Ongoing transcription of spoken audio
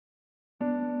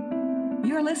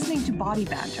You're listening to Body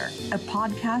Banter, a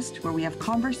podcast where we have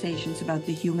conversations about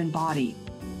the human body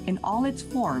in all its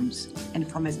forms and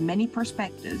from as many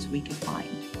perspectives we can find.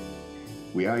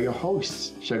 We are your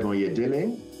hosts, Segun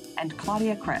Oyedele and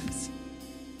Claudia Krebs.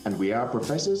 And we are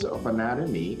professors of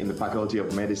anatomy in the Faculty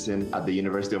of Medicine at the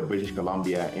University of British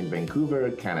Columbia in Vancouver,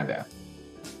 Canada.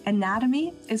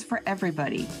 Anatomy is for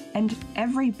everybody and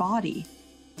every body,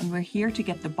 and we're here to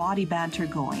get the body banter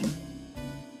going.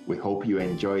 We hope you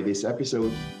enjoy this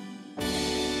episode.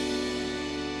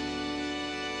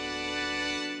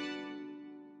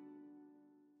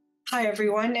 Hi,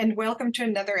 everyone, and welcome to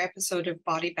another episode of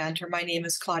Body Banter. My name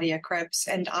is Claudia Krebs,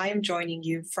 and I am joining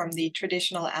you from the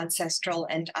traditional, ancestral,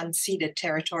 and unceded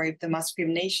territory of the Musqueam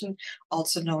Nation,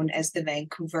 also known as the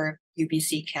Vancouver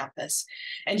UBC campus.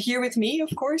 And here with me,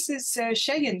 of course, is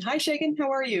Segun. Hi, Segun.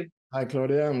 How are you? Hi,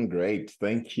 Claudia. I'm great.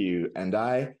 Thank you. And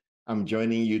I'm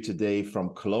joining you today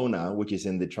from Kelowna, which is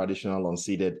in the traditional,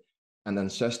 unceded, and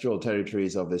ancestral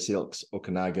territories of the Syilx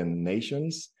Okanagan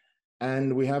Nations.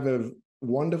 And we have a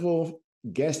wonderful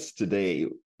guest today,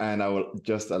 and I will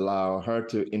just allow her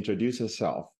to introduce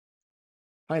herself.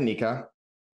 Hi, Ni-ka.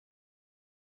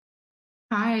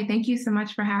 Hi, thank you so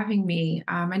much for having me.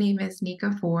 My name is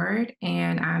Ni-ka Ford,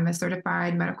 and I'm a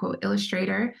certified medical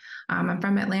illustrator. I'm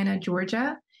from Atlanta,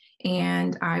 Georgia,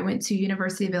 and I went to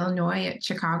University of Illinois at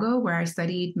Chicago, where I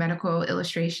studied medical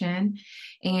illustration.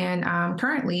 And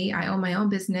currently, I own my own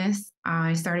business.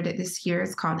 I started it this year.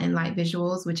 It's called Enlight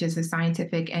Visuals, which is a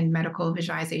scientific and medical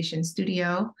visualization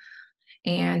studio.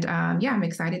 And I'm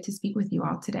excited to speak with you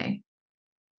all today.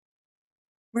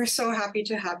 We're so happy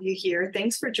to have you here.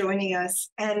 Thanks for joining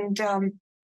us. And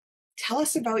tell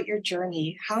us about your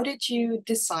journey. How did you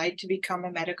decide to become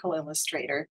a medical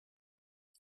illustrator?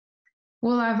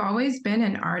 Well, I've always been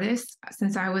an artist.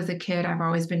 Since I was a kid, I've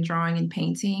always been drawing and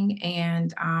painting.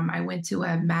 And I went to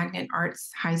a magnet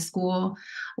arts high school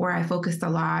where I focused a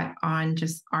lot on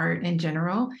just art in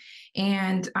general.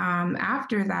 And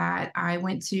after that, I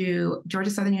went to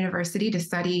Georgia Southern University to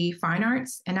study fine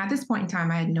arts. And at this point in time,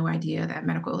 I had no idea that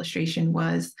medical illustration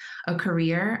was a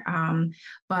career.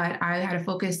 But I had a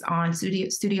focus on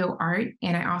studio art.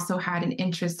 And I also had an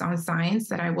interest on science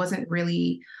that I wasn't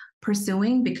really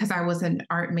pursuing because I was an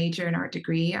art major and art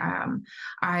degree.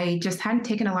 I just hadn't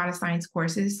taken a lot of science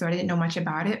courses, so I didn't know much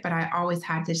about it, but I always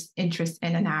had this interest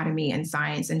in anatomy and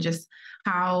science and just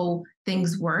how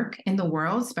things work in the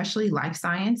world, especially life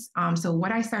science. So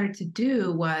what I started to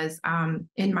do was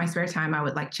in my spare time, I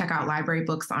would check out library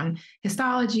books on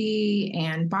histology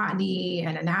and botany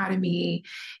and anatomy,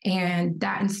 and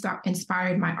that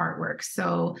inspired my artwork.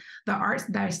 So the art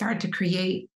that I started to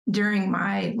create during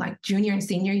my junior and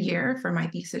senior year for my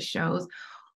thesis shows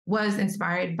was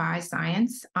inspired by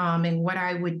science. And what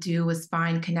I would do was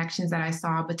find connections that I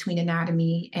saw between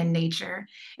anatomy and nature.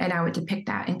 And I would depict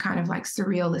that in kind of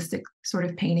surrealistic sort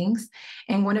of paintings.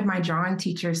 And one of my drawing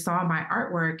teachers saw my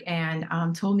artwork and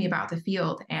told me about the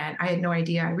field. And I had no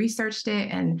idea. I researched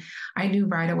it and I knew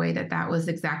right away that that was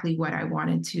exactly what I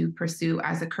wanted to pursue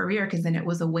as a career, because then it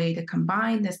was a way to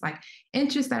combine this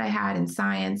interest that I had in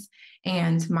science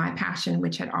and my passion,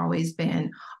 which had always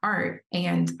been art.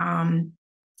 And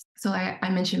so I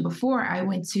mentioned before, I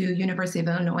went to University of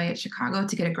Illinois at Chicago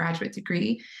to get a graduate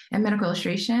degree in medical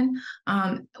illustration.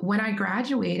 When I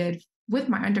graduated with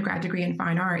my undergrad degree in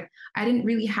fine art, I didn't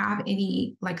really have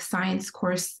any science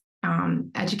course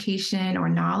education or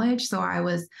knowledge. So I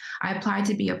applied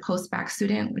to be a post-bac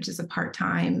student, which is a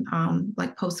part-time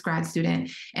post-grad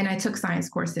student. And I took science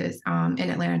courses in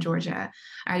Atlanta, Georgia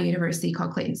at a university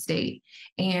called Clayton State.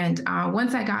 And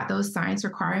once I got those science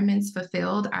requirements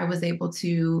fulfilled, I was able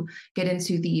to get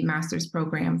into the master's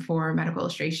program for medical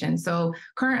illustration. So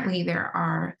currently there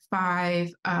are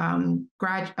 5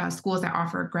 grad schools that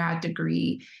offer a grad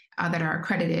degree that are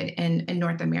accredited in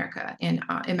North America in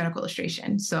medical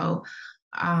illustration. So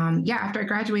after I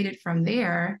graduated from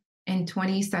there in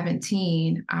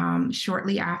 2017,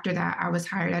 shortly after that, I was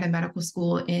hired at a medical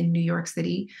school in New York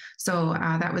City. So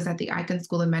that was at the Icahn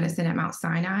School of Medicine at Mount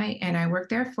Sinai. And I worked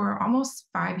there for almost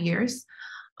 5 years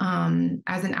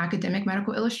as an academic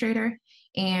medical illustrator.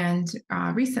 And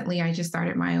recently, I just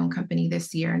started my own company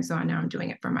this year. And so now I'm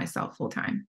doing it for myself full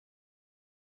time.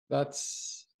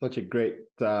 That's such a great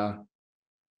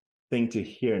thing to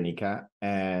hear, Ni-ka.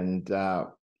 And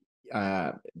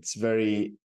it's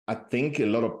I think a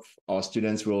lot of our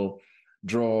students will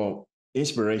draw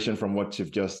inspiration from what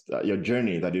you've just, your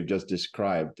journey that you've just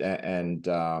described. And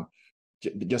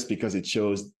just because it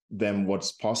shows them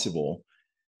what's possible.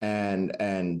 And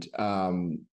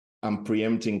I'm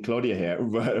preempting Claudia here,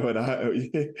 but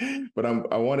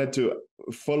I wanted to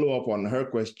follow up on her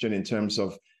question in terms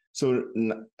of So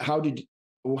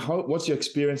what's your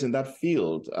experience in that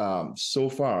field so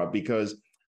far? Because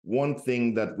one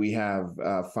thing that we have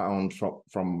found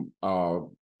from our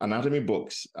anatomy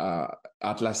books,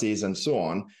 atlases, and so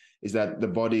on, is that the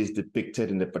body is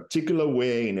depicted in a particular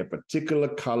way, in a particular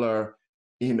color,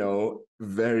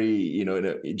 very,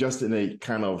 just in a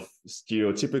kind of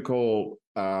stereotypical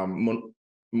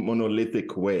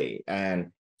monolithic way.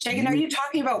 And Shagan, are you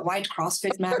talking about white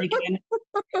CrossFit man again?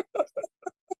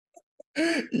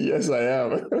 Yes, I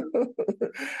am.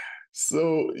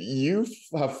 So you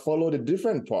have followed a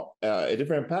different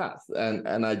path,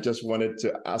 and I just wanted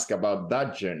to ask about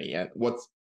that journey and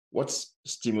what's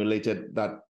stimulated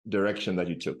that direction that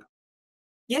you took.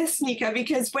 Yes, Ni-ka,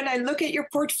 because when I look at your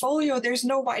portfolio, there's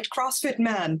no white CrossFit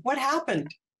man. What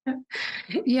happened?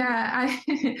 Yeah,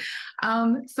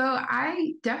 so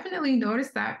I definitely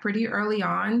noticed that pretty early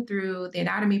on through the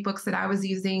anatomy books that I was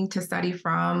using to study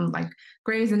from, like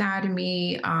Gray's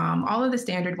Anatomy, all of the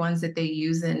standard ones that they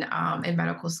use in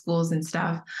medical schools and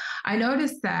stuff. I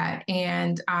noticed that,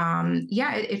 and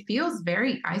it feels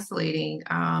very isolating,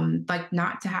 like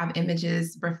not to have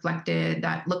images reflected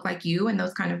that look like you in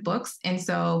those kind of books. And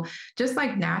so just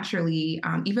like naturally,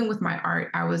 even with my art,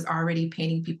 I was already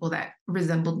painting people that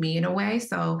resembled me in a way.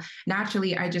 So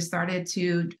naturally, I just started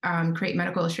to create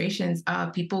medical illustrations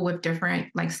of people with different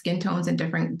like skin tones and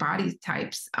different body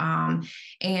types.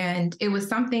 And it was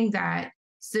something that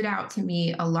stood out to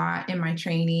me a lot in my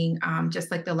training, just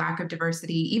like the lack of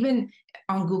diversity, even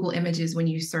on Google Images, when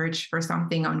you search for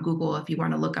something on Google, if you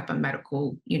want to look up a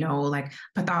medical, like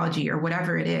pathology or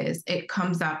whatever it is, it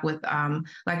comes up with,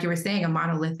 like you were saying, a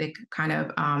monolithic kind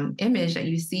of image that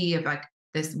you see of like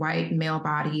this white male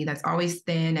body that's always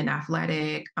thin and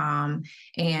athletic.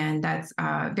 And that's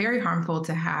very harmful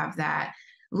to have that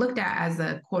looked at as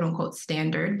a quote unquote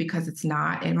standard, because it's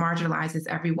not. It marginalizes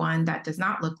everyone that does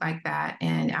not look like that,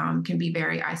 and can be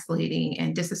very isolating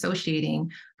and disassociating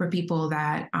for people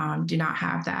that do not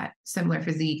have that similar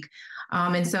physique.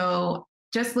 And so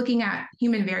just looking at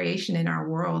human variation in our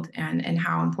world and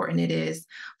how important it is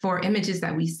for images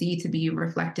that we see to be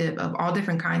reflective of all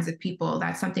different kinds of people,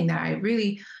 that's something that I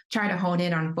really try to hone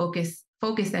in on,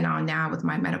 focus in on now with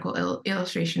my medical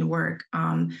illustration work.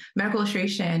 Medical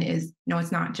illustration is,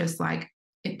 it's not just like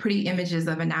pretty images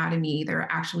of anatomy. They're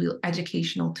actually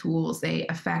educational tools. They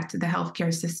affect the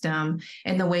healthcare system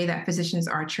and the way that physicians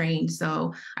are trained.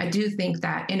 So I do think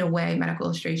that in a way, medical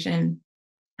illustration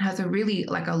has a really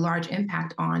like a large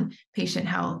impact on patient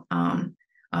health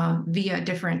via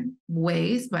different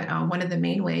ways. But one of the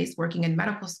main ways working in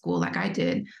medical school, like I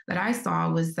did, that I saw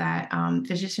was that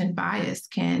physician bias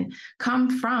can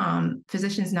come from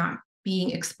physicians not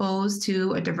being exposed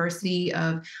to a diversity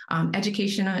of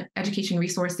education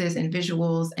resources and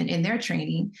visuals and in their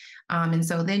training. And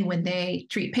so then when they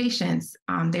treat patients,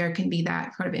 there can be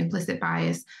that sort of implicit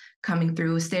bias coming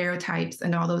through, stereotypes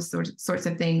and all those sorts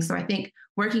of things. So I think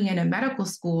working in a medical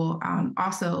school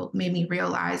also made me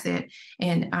realize it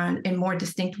in more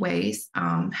distinct ways,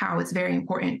 how it's very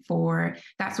important for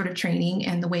that sort of training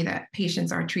and the way that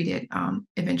patients are treated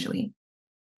eventually.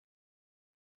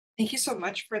 Thank you so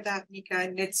much for that, Ni-ka.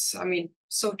 And it's,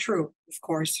 so true, of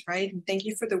course, right? And thank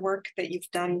you for the work that you've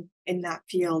done in that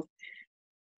field.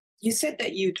 You said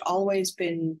that you'd always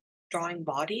been drawing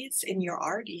bodies in your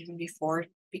art, even before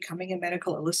becoming a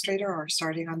medical illustrator or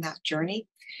starting on that journey.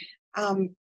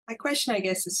 My question, I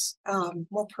guess, is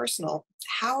more personal.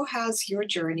 How has your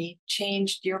journey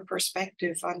changed your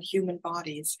perspective on human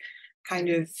bodies? Kind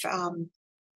of,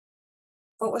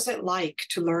 what was it like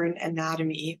to learn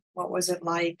anatomy? What was it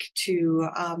like to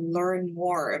learn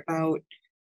more about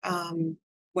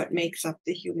what makes up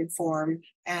the human form,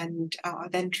 and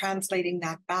then translating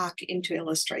that back into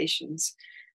illustrations?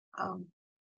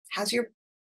 Has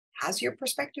your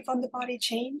perspective on the body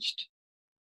changed?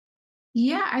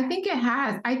 Yeah, I think it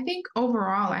has. I think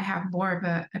overall, I have more of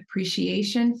an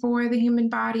appreciation for the human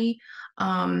body.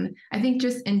 I think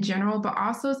just in general, but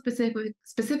also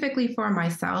specifically for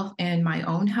myself and my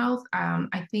own health.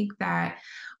 I think that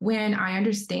when I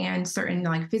understand certain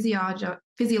like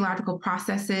physiological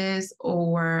processes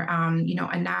or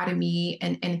anatomy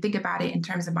and think about it in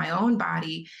terms of my own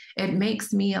body, it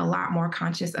makes me a lot more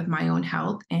conscious of my own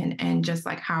health and just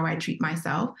like how I treat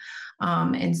myself.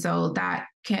 And so that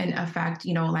can affect,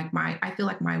 I feel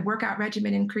like my workout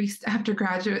regimen increased after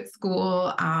graduate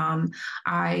school.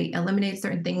 I eliminated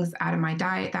certain things out of my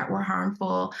diet that were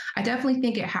harmful. I definitely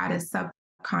think it had a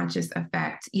subconscious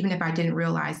effect, even if I didn't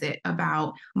realize it,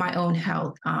 about my own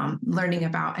health, learning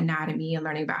about anatomy and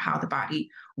learning about how the body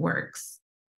works.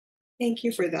 Thank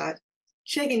you for that.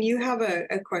 Shagan, you have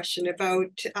a question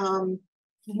about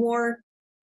more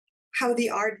how the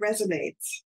art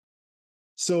resonates.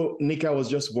 So, Ni-ka, I was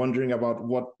just wondering about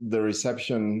what the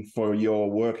reception for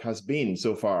your work has been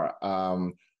so far.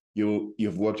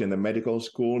 You've worked in the medical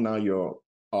school, now you're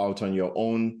out on your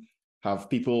own. Have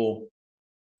people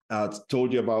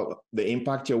told you about the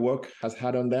impact your work has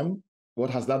had on them? What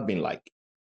has that been like?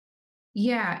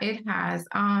 Yeah, it has.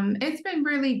 It's been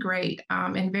really great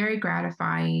and very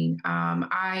gratifying.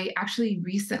 I actually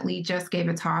recently just gave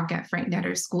a talk at Frank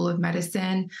Netter's School of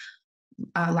Medicine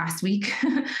last week.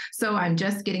 So I'm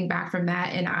just getting back from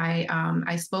that. And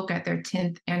I spoke at their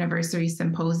 10th anniversary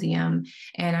symposium.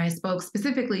 And I spoke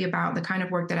specifically about the kind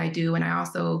of work that I do. And I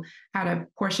also had a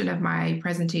portion of my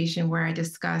presentation where I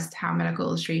discussed how medical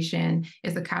illustration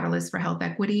is a catalyst for health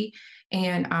equity.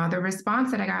 And the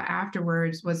response that I got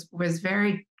afterwards was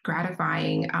very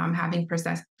gratifying, having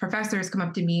professors come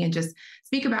up to me and just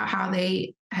speak about how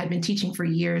they had been teaching for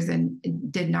years and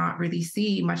did not really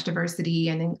see much diversity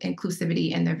and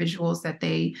inclusivity in their visuals that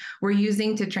they were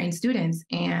using to train students,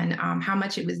 and how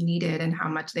much it was needed and how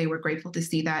much they were grateful to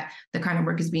see that the kind of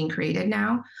work is being created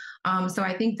now. So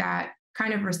I think that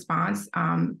kind of response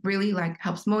really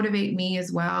helps motivate me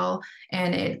as well.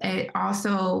 And it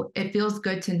also, it feels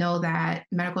good to know that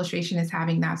medical illustration is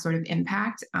having that sort of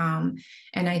impact. And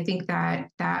I think that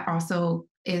that also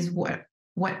is what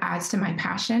adds to my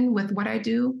passion with what I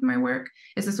do, my work,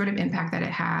 is the sort of impact that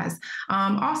it has.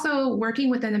 Also working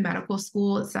within the medical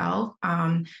school itself,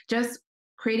 just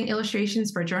creating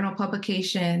illustrations for journal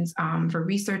publications, for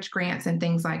research grants and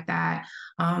things like that.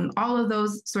 All of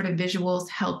those sort of visuals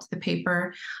helped the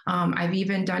paper. I've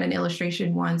even done an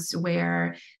illustration once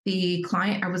where the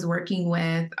client I was working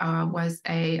with was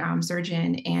a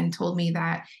surgeon and told me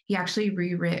that he actually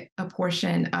rewrote a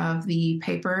portion of the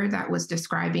paper that was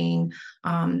describing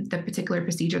the particular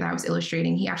procedure that I was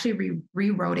illustrating. He actually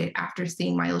rewrote it after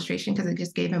seeing my illustration because it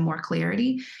just gave him more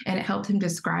clarity and it helped him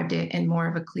describe it in more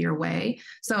of a clear way.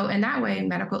 So in that way,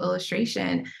 medical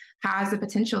illustration has the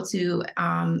potential to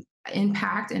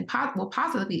impact and will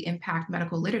positively impact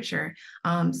medical literature.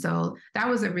 So that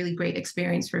was a really great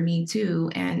experience for me too.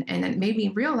 And it made me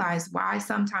realize why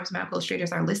sometimes medical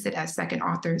illustrators are listed as second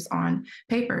authors on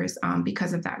papers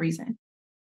because of that reason.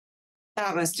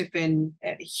 That must have been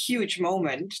a huge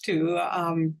moment to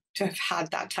have had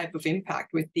that type of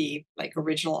impact with the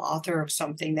original author of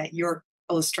something, that your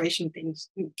illustration things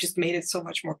just made it so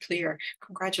much more clear.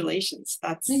 Congratulations.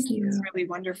 That's really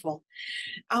wonderful.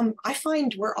 I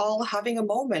find we're all having a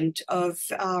moment of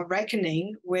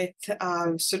reckoning with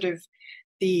sort of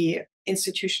the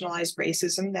institutionalized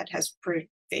racism that has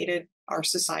pervaded our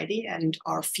society and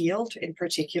our field in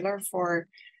particular for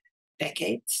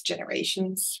decades,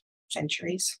 generations,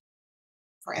 centuries,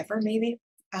 forever maybe.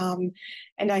 And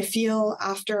I feel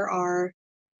after our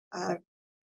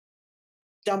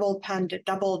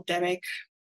double-demic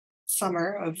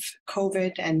summer of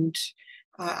COVID and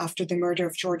after the murder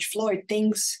of George Floyd,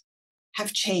 things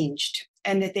have changed,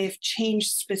 and that they've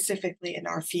changed specifically in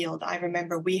our field. I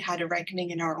remember we had a reckoning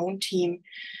in our own team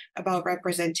about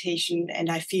representation,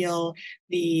 and I feel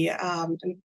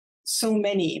so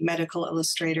many medical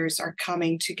illustrators are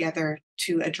coming together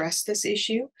to address this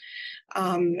issue.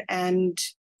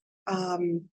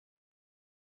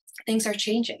 Things are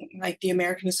changing. Like the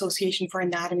American Association for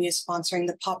Anatomy is sponsoring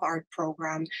the pop art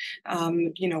program,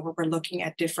 where we're looking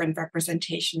at different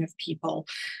representation of people.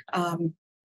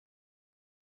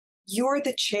 You're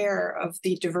the chair of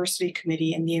the diversity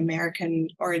committee in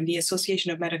the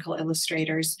Association of Medical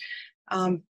Illustrators.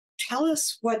 Tell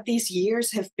us what these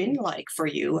years have been like for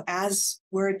you, as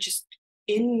we're just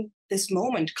in this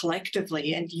moment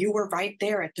collectively, and you were right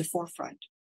there at the forefront.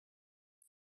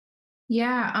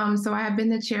 Yeah, so I have been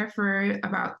the chair for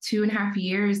about 2.5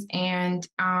 years, and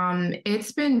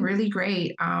it's been really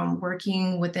great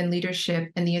working within leadership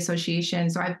in the association.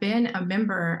 So I've been a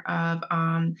member of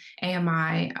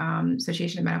AMI,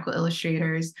 Association of Medical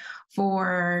Illustrators,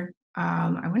 for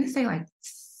I want to say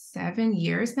 7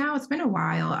 years now. It's been a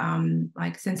while.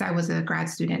 Since I was a grad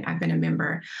student, I've been a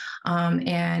member.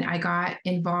 And I got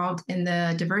involved in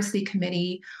the diversity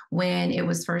committee when it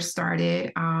was first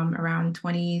started around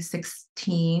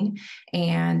 2016.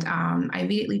 And I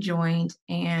immediately joined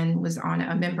and was on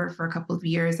a member for a couple of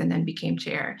years and then became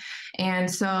chair.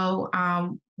 And so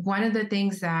one of the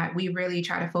things that we really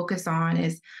try to focus on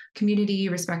is community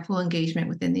respectful engagement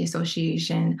within the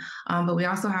association. But we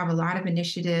also have a lot of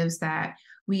initiatives that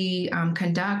we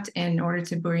conduct in order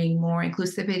to bring more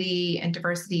inclusivity and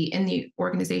diversity in the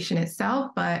organization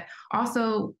itself, but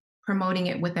also promoting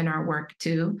it within our work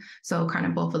too. So kind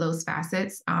of both of those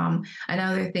facets.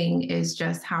 Another thing is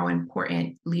just how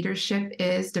important leadership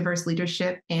is, diverse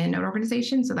leadership in an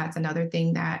organization. So that's another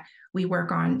thing that we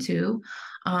work on too.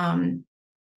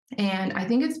 And I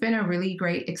think it's been a really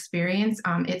great experience.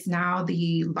 It's now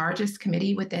the largest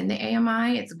committee within the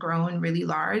AMI. It's grown really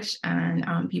large,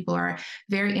 and people are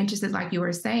very interested, like you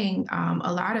were saying.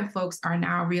 A lot of folks are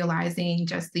now realizing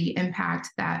just the impact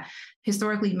that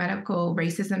historically medical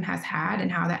racism has had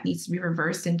and how that needs to be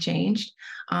reversed and changed.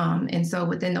 And so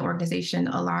within the organization,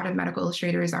 a lot of medical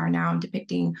illustrators are now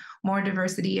depicting more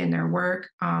diversity in their work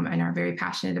and are very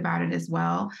passionate about it as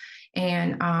well.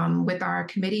 And with our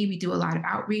committee, we do a lot of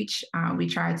outreach. We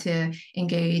try to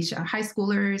engage high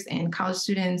schoolers and college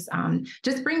students,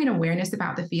 just bringing awareness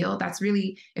about the field. That's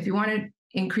really, if you want to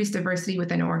increase diversity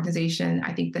within an organization,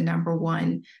 I think the number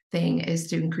one thing is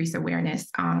to increase awareness,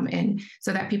 and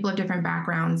so that people of different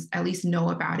backgrounds at least know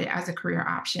about it as a career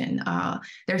option.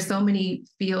 There's so many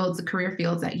fields, career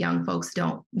fields that young folks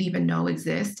don't even know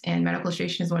exist, and medical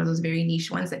illustration is one of those very niche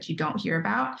ones that you don't hear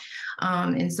about.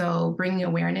 And so bringing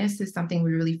awareness is something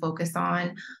we really focus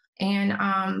on. And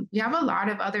we have a lot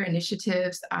of other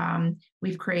initiatives.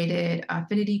 We've created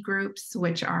affinity groups,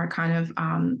 which are kind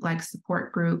of like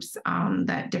support groups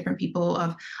that different people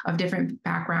of different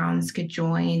backgrounds could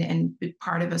join and be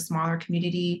part of a smaller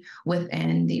community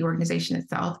within the organization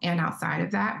itself and outside of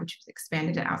that, which was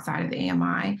expanded outside of the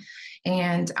AMI.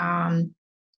 And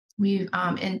we've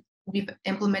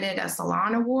implemented a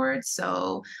Salon Award.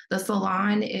 So the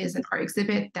Salon is an art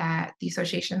exhibit that the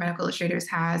Association of Medical Illustrators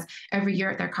has every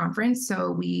year at their conference.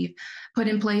 So we've put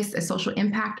in place a social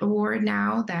impact award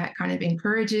now that kind of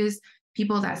encourages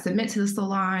people that submit to the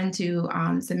Salon to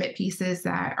submit pieces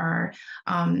that are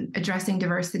addressing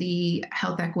diversity,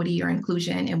 health equity, or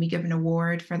inclusion, and we give an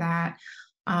award for that.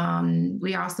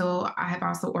 I have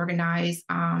also organized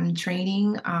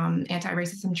training,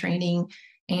 anti-racism training,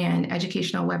 and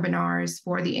educational webinars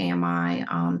for the AMI.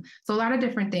 So a lot of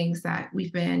different things that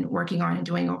we've been working on and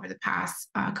doing over the past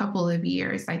couple of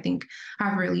years, I think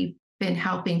have really been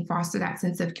helping foster that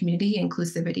sense of community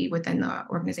inclusivity within the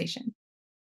organization.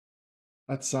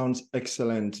 That sounds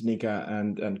excellent, Ni-ka,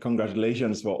 and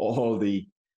congratulations for all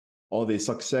the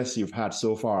success you've had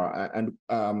so far. And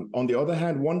on the other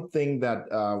hand, one thing that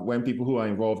when people who are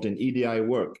involved in EDI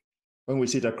work, when we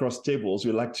sit across tables,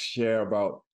 we like to share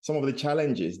about some of the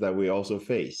challenges that we also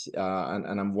face.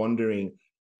 And I'm wondering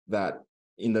that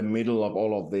in the middle of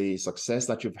all of the success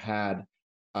that you've had,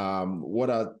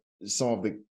 what are some of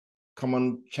the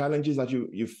common challenges that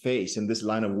you face in this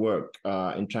line of work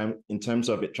in terms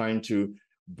of it trying to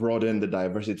broaden the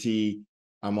diversity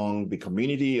among the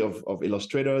community of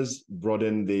illustrators,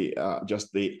 broaden the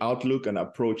just the outlook and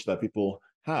approach that people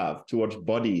have towards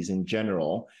bodies in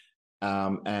general,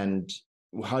 and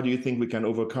how do you think we can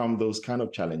overcome those kind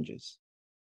of challenges?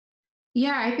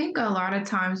 Yeah, I think a lot of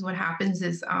times what happens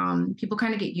is people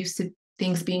kind of get used to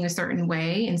things being a certain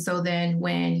way. And so then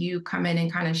when you come in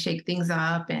and kind of shake things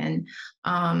up and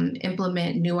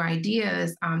implement new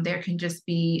ideas, there can just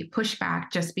be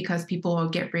pushback just because people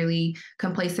get really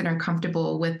complacent or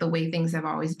comfortable with the way things have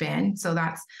always been. So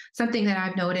that's something that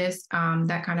I've noticed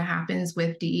that kind of happens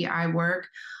with DEI work.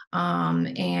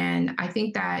 And I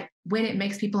think that when it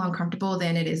makes people uncomfortable,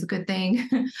 then it is a good thing.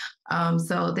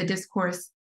 So the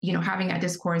discourse, having that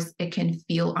discourse, it can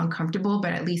feel uncomfortable,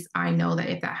 but at least I know that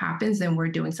if that happens, then we're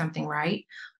doing something right.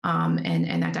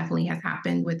 And that definitely has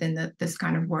happened within this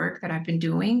kind of work that I've been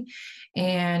doing.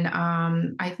 And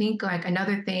I think like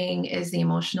another thing is the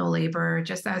emotional labor,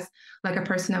 just as like a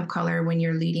person of color, when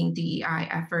you're leading DEI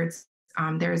efforts,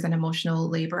 there is an emotional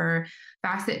labor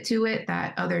facet to it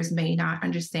that others may not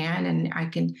understand.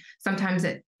 And sometimes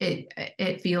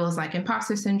it feels like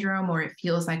imposter syndrome, or it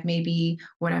feels like maybe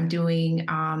what I'm doing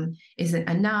isn't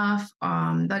enough.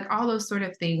 Like all those sort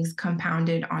of things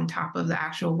compounded on top of the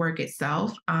actual work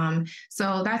itself.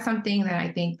 So that's something that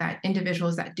I think that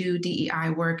individuals that do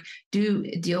DEI work do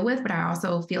deal with, but I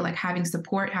also feel like having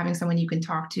support, having someone you can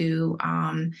talk to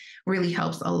really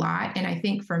helps a lot. And I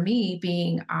think for me,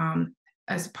 being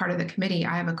as part of the committee,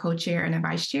 I have a co-chair and a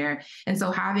vice chair. And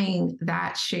so having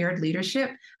that shared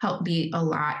leadership helped me a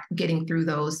lot getting through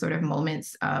those sort of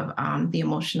moments of the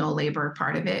emotional labor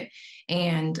part of it.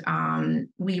 And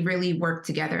we really work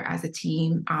together as a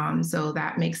team. So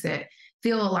that makes it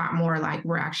feel a lot more like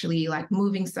we're actually like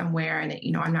moving somewhere, and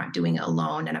I'm not doing it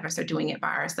alone, and of us are doing it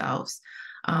by ourselves.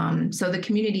 So the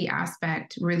community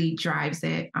aspect really drives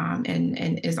it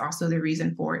and is also the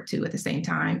reason for it too at the same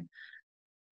time.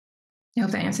 I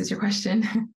hope that answers your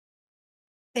question.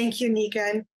 Thank you, Ni-ka.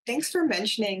 And thanks for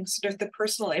mentioning sort of the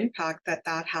personal impact that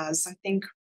has. I think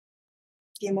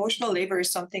the emotional labor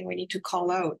is something we need to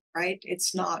call out, right?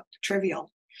 It's not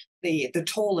trivial. The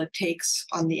toll it takes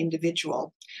on the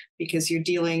individual, because you're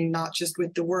dealing not just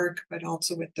with the work, but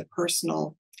also with the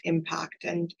personal impact.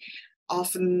 And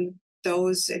often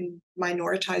those in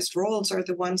minoritized roles are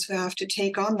the ones who have to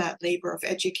take on that labor of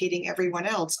educating everyone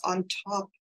else on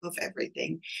top of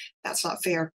everything. That's not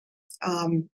fair.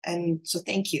 And so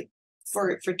thank you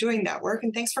for doing that work,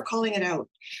 and thanks for calling it out,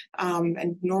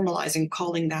 and normalizing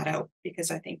calling that out,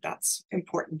 because I think that's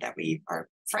important that we are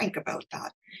frank about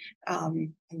that,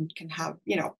 and can have,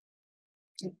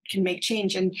 can make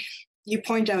change. And you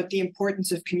point out the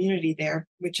importance of community there,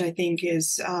 which I think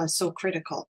is so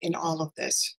critical in all of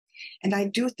this. And I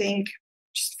do think,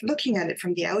 just looking at it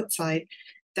from the outside,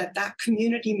 that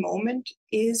community moment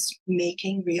is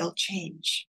making real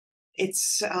change.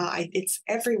 It's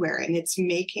everywhere, and it's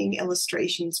making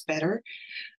illustrations better.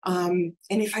 And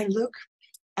if I look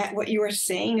at what you were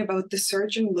saying about the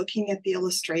surgeon looking at the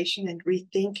illustration and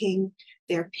rethinking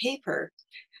their paper,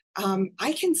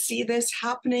 I can see this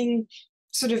happening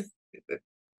sort of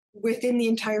within the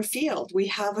entire field. We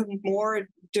have a more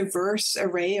diverse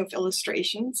array of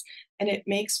illustrations, and it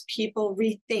makes people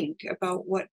rethink about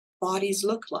what bodies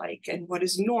look like and what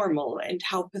is normal and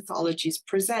how pathologies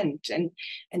present and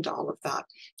all of that.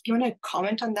 Do you want to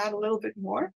comment on that a little bit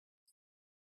more?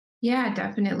 Yeah,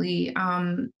 definitely.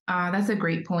 That's a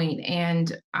great point.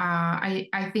 And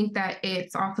I think that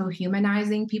it's also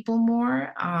humanizing people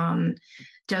more.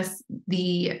 Just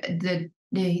the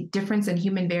difference in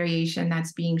human variation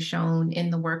that's being shown in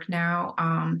the work now,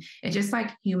 it just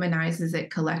like humanizes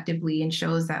it collectively and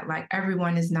shows that like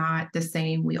everyone is not the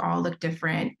same. We all look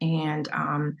different, and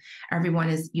everyone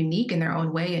is unique in their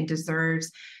own way and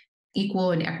deserves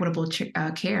equal and equitable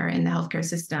care in the healthcare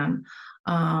system.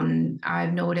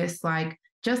 I've noticed like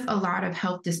just a lot of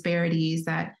health disparities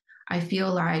that I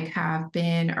feel like have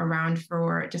been around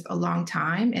for just a long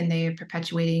time, and they're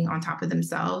perpetuating on top of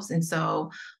themselves. And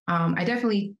so I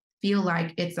definitely feel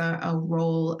like it's a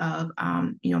role of,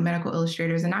 medical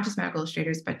illustrators, and not just medical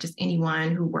illustrators, but just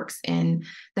anyone who works in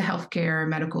the healthcare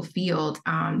medical field,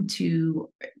 to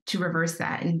reverse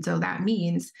that. And so that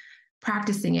means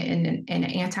practicing it in an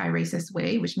anti-racist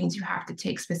way, which means you have to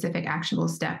take specific actionable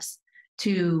steps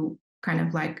to kind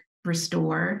of like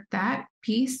restore that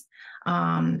piece.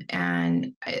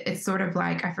 And it's sort of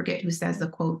like, I forget who says the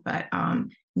quote, but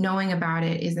knowing about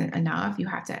it isn't enough. You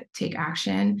have to take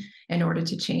action in order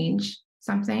to change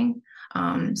something.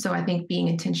 So I think being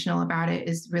intentional about it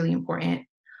is really important.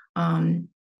 And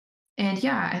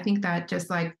yeah, I think that just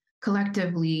like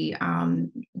collectively,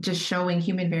 just showing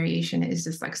human variation is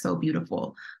just like so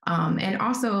beautiful. And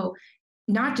also,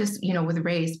 not just, with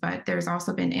race, but there's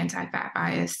also been anti-fat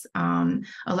bias,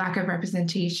 a lack of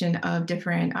representation of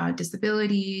different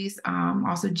disabilities,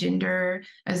 also gender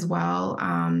as well.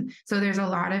 So there's a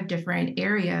lot of different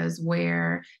areas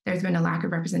where there's been a lack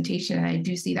of representation, and I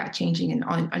do see that changing in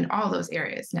all those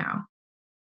areas now.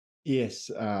 Yes,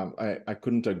 I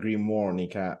couldn't agree more,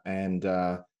 Ni-ka. And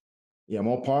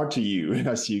more power to you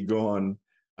as you go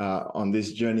on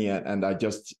this journey. And I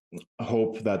just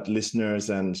hope that listeners,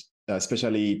 and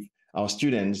especially our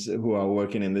students who are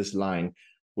working in this line,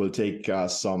 will take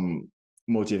some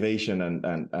motivation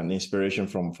and inspiration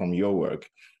from your work.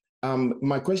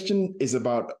 My question is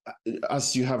about,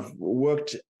 as you have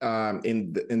worked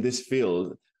in this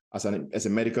field as a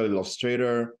medical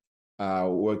illustrator,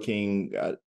 working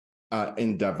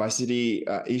in diversity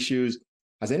issues,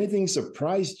 has anything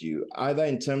surprised you, either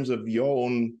in terms of your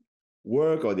own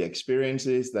work or the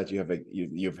experiences that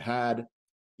you've had?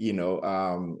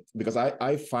 Because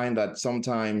I find that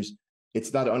sometimes it's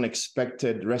that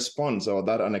unexpected response, or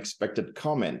that unexpected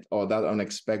comment, or that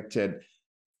unexpected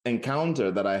encounter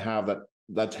that I have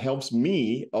that helps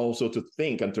me also to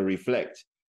think and to reflect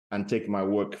and take my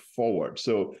work forward.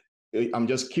 So I'm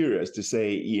just curious to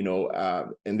say,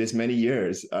 in this many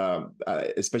years,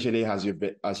 especially as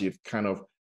you've kind of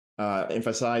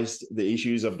emphasized the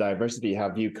issues of diversity,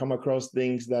 have you come across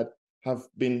things that have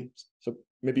been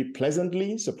maybe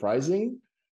pleasantly surprising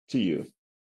to you?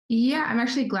 Yeah, I'm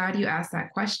actually glad you asked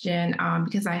that question,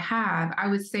 because I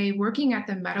would say working at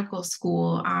the medical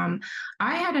school, I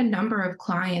had a number of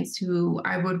clients who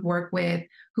I would work with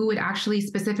who would actually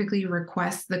specifically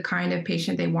request the kind of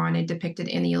patient they wanted depicted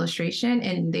in the illustration.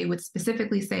 And they would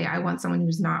specifically say, I want someone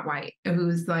who's not white,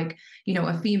 who's like,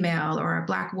 a female or a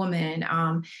Black woman.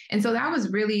 And so that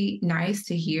was really nice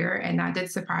to hear. And that did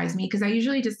surprise me, because I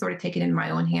usually just sort of take it in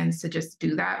my own hands to just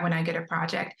do that when I get a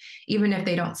project, even if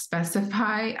they don't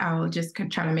specify I'll just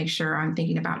try to make sure I'm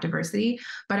thinking about diversity.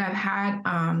 But I've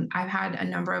had a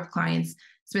number of clients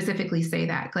specifically say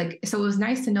that. Like, so it was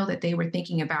nice to know that they were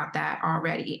thinking about that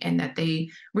already, and that they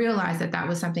realized that that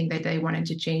was something that they wanted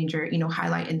to change or,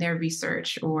 highlight in their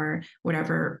research or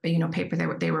whatever, paper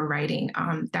that they were writing,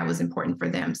 that was important for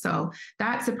them. So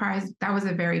that was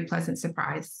a very pleasant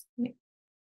surprise.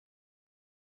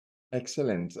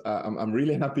 Excellent. I'm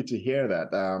really happy to hear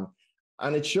that.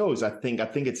 And it shows, I think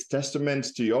it's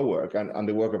testament to your work and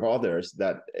the work of others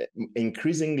that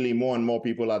increasingly more and more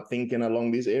people are thinking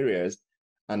along these areas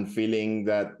and feeling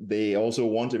that they also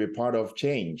want to be part of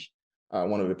change,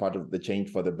 want to be part of the change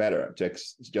for the better,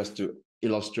 just to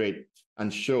illustrate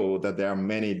and show that there are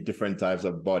many different types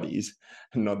of bodies,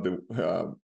 not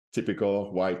the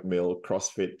typical white male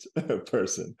CrossFit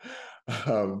person.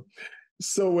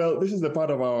 So, this is the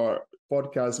part of our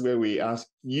podcast where we ask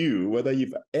you whether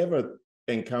you've ever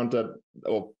encountered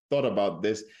or thought about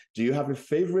this. Do you have a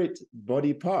favorite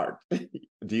body part?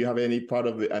 Do you have any part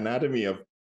of the anatomy of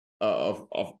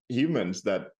humans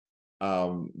that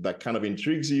kind of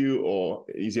intrigues you, or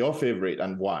is your favorite,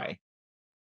 and why?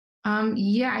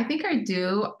 Yeah, I think I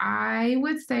do. I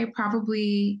would say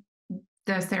probably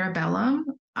the cerebellum.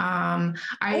 Oh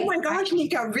my gosh,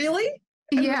 Ni-ka, really?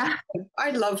 Yeah.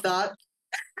 I love that.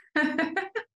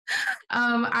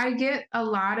 I get a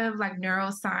lot of like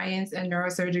neuroscience and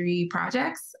neurosurgery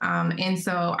projects. And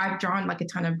so I've drawn like a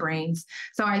ton of brains.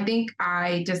 So I think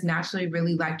I just naturally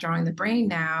really like drawing the brain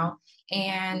now.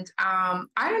 And I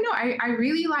don't know, I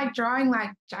really like drawing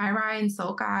like gyri and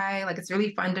sulci. Like, it's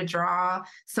really fun to draw.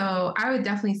 So I would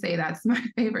definitely say that's my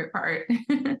favorite part.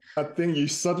 I think you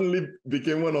suddenly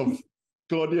became one of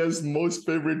Claudia's most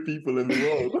favorite people in the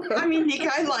world. I mean, Ni-ka,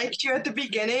 I liked you at the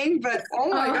beginning, but oh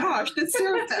my gosh, the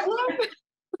cerebellum.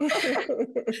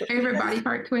 Favorite body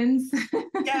part twins?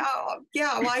 Yeah.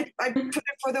 Well, I put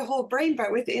it for the whole brain,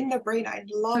 but within the brain, I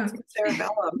love the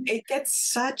cerebellum. It gets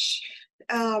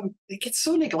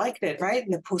so neglected, right?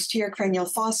 In the posterior cranial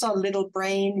fossa, little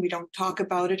brain, we don't talk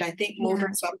about it. I think motor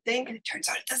something, and it turns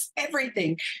out it does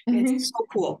everything. And it's so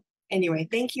cool. Anyway,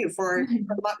 thank you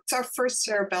it's our first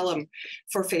cerebellum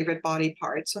for favorite body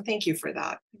part. So thank you for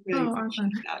that. I really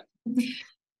appreciate that.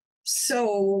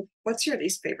 So what's your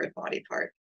least favorite body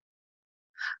part?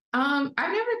 I've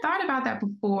never thought about that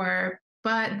before,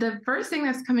 but the first thing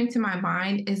that's coming to my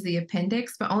mind is the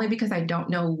appendix, but only because I don't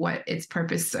know what its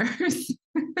purpose serves.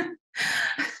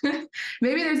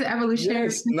 Maybe there's an evolutionary.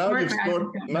 Yes, now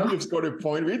you've scored a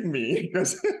point with me,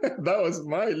 because that was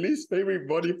my least favorite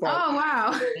body part. Oh,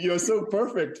 wow. You're so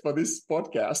perfect for this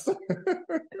podcast.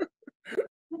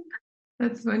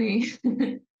 That's funny.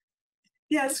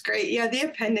 Yeah, it's great. Yeah, the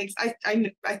appendix,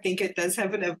 I think it does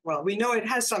have we know it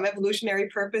has some evolutionary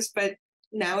purpose, but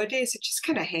nowadays it just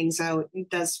kind of hangs out and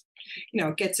does,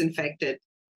 gets infected.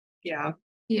 Yeah.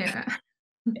 Yeah.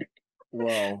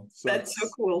 Wow. That's so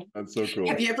cool. That's so cool.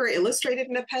 Have you ever illustrated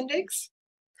an appendix?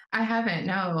 I haven't,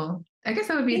 no. I guess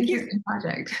that would be an interesting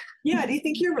project. Yeah. Do you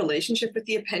think your relationship with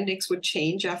the appendix would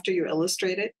change after you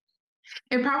illustrate it?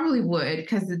 It probably would,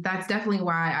 because that's definitely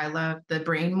why I love the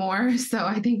brain more. So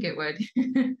I think it would.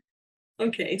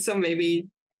 Okay. So maybe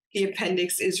the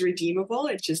appendix is redeemable.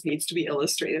 It just needs to be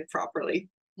illustrated properly.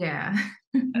 Yeah.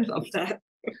 I love that.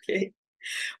 Okay.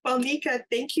 Well, Ni-ka,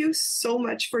 thank you so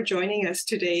much for joining us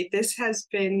today. This has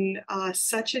been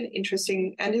such an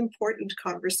interesting and important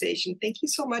conversation. Thank you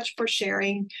so much for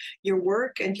sharing your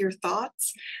work and your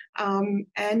thoughts.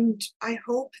 And I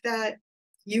hope that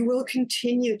you will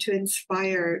continue to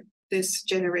inspire this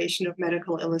generation of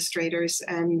medical illustrators,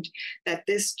 and that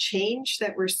this change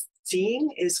that we're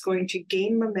seeing is going to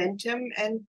gain momentum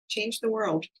and change the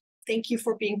world. Thank you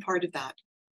for being part of that.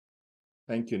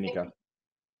 Thank you, Ni-ka.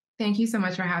 Thank you so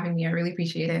much for having me. I really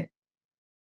appreciate it.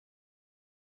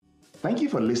 Thank you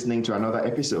for listening to another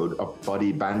episode of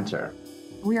Body Banter.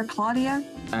 We are Claudia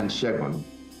and Shegun,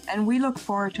 and we look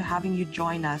forward to having you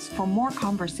join us for more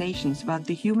conversations about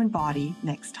the human body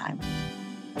next time.